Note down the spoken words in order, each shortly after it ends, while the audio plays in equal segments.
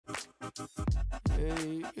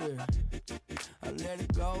Yeah. I let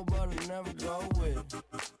it go, but I never go with it.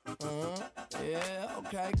 Yeah,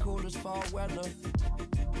 okay, cool as fall weather.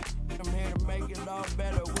 I'm here to make it all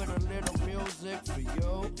better with a little music for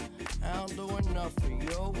you. I don't do enough for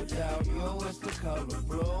you. Without you, it's the color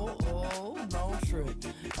blue. Oh, don't trip.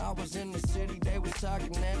 I was in the city, they was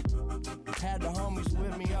talking that. Had the homies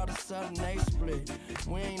with me, all of a sudden they split.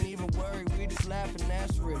 We ain't even worried, we just laughing,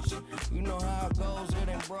 that's rich. You know how it goes, it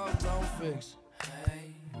ain't broke, don't fix.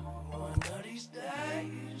 Hey, one of these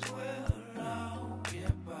days we'll all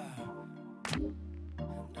get by.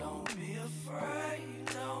 Don't be afraid,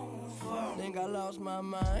 don't fall. Think I lost my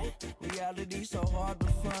mind. Reality so hard to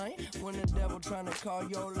find. When the devil tryna call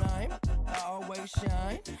your line, I always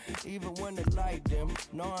shine, even when the light dim.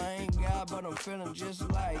 No, I ain't God, but I'm feeling just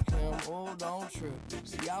like him. Oh, don't trip.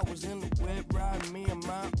 See, I was in the whip, riding me and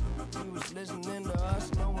my. We was listening to us,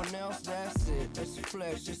 no one else, that's it. That's the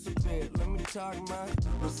flesh, just a bit. Let me talk, man.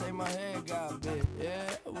 Let's say my head got bit. Yeah,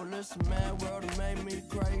 well, listen, man, world has made me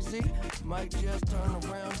crazy. Might just turn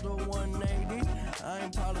around, do 180. I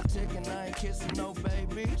ain't politicking, I ain't kissing no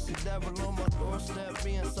babies. The devil on my doorstep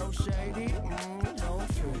being so shady. Don't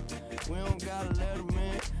trip. We don't gotta let him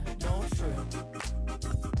in. Don't trip.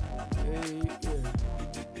 Yeah.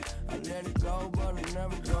 I let it go, but I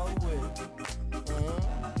never go with it.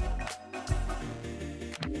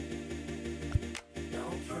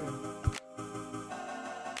 Don't trip.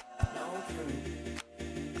 Don't trip.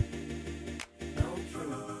 Don't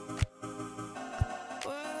trip.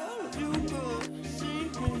 Well, if you could see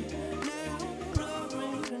me now, love me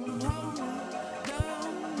and hold me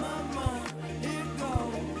down my mind. It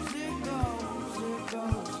goes.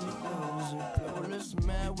 Well, listen,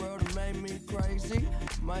 man, world has made me crazy.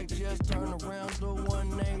 Might just turn around, do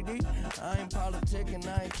 180. I ain't politicking,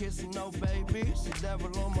 I ain't kissing no babies. The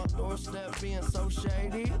devil on my doorstep being so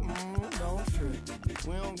shady. Don't trip.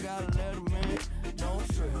 We don't gotta let him in. Don't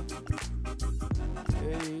trip.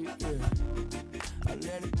 Yeah. I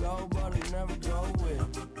let it go, but I never go with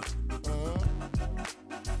it.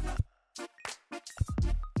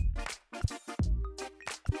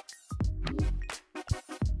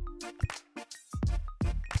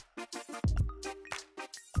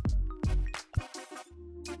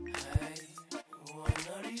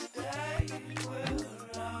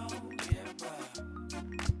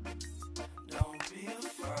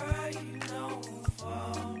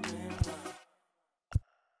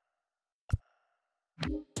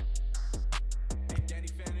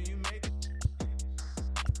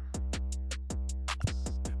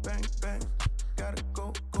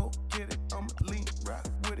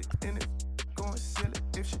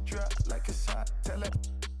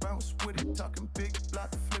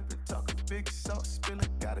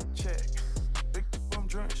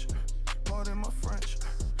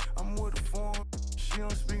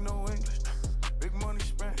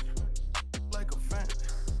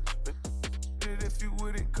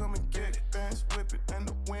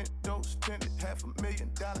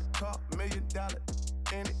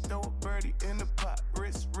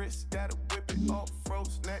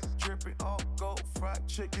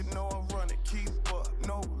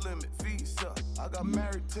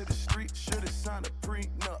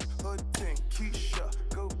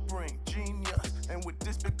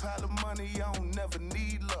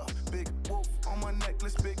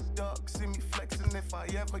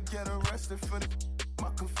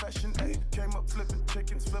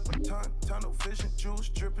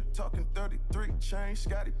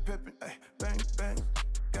 Scotty Pippen, ayy, bang, bang, gotta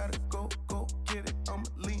go, get it, I'ma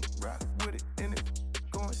lean, rock with it, in it,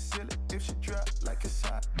 going silly, if she drop like it's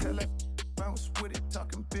hot, tell her, bounce with it,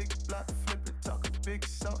 talking big block, flipping, talking big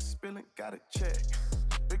sauce, spilling, gotta check,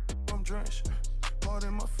 big I'm drenched,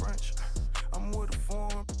 pardon my French, I'm with a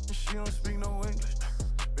foreign, and she don't speak no English,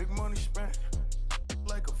 big money spent,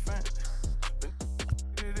 like a fan,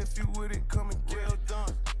 if you with it, come and get it. Well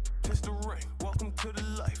done, kiss the ring, welcome to the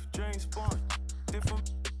life, James Bond.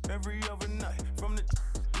 Different every other night from the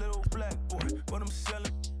little black boy. But I'm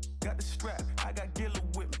selling, got the strap, I got Gilla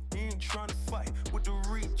with me. He ain't tryna fight with the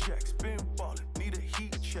rejects. Been ballin', need a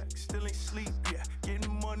heat check. Still ain't sleep yet.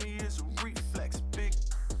 Getting money is a reflex. Big,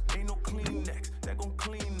 ain't no Kleenex that gon'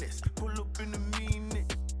 clean this. Pull up in the mean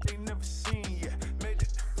it, they never seen yet. Made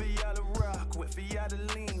it for y'all to rock with, for y'all to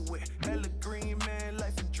lean with. Hella green man,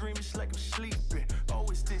 life a dream, it's like I'm sleeping.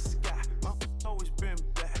 Always this guy, my always been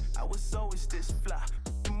bad. I was always this fly,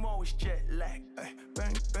 I'm always jet lag. Ay,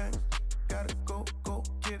 bang, bang, gotta go,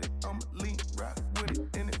 get it. I'ma lean, rock with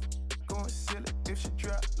it, in it. Going silly, if she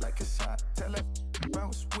drop like it's hot, tell her,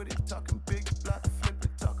 bounce with it. Talking big block,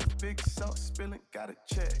 flipping, talking big sauce, spilling, gotta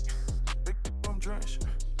check. Big I'm drenched,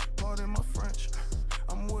 pardon my French.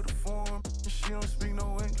 don't speak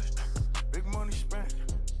no English. Big money spent,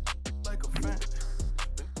 like a fan.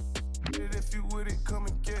 If you with it, come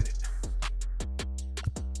and get it.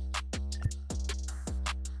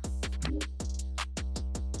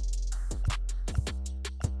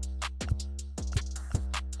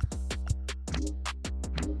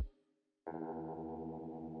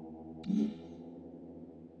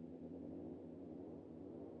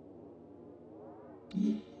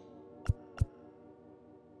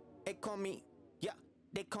 They call me, yeah,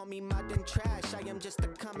 they call me modern trash. I am just a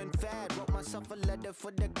common fad. Wrote myself a letter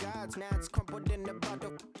for the gods. Now it's crumpled in the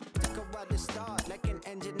bottle. Took a while to start, like an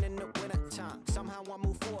engine in the winter time. Somehow I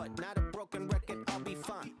move forward, not a broken record, I'll be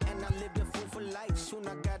fine. And I lived a fool for life, soon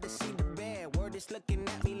I gotta see the bear. Word is looking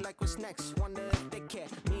at me like what's next, wonder if they care.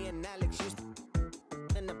 Me and Alex used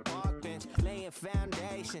to in the park bench, laying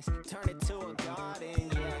foundations, turn it to a garden,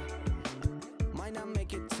 yeah. Might not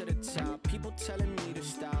make it to the top, people telling me to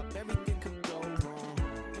stop, everything could go wrong.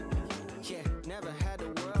 Yeah, never had the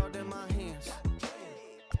world in my hands.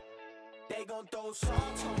 They gon' throw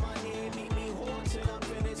salt on my head, make me whore till I'm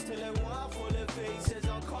finished, till a wall full of faces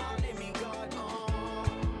are calling me God.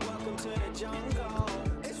 Welcome to the jungle.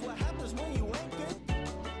 It's what happens when you ain't good.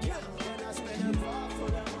 Yeah, then I spend a bar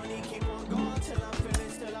full of money, keep on going till I'm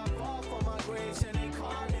finished, till I fall for my grace and they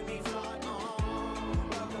calling me flawed.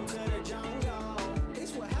 Welcome to the jungle.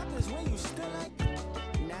 It's what happens when you still ain't.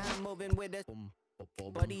 Now I'm moving with a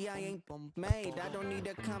buddy, I ain't made. I don't need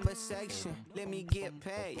a conversation. Let me get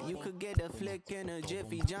paid. You could get a flick in a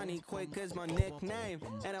jiffy. Johnny Quick is my nickname,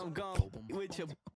 and I'm gone with your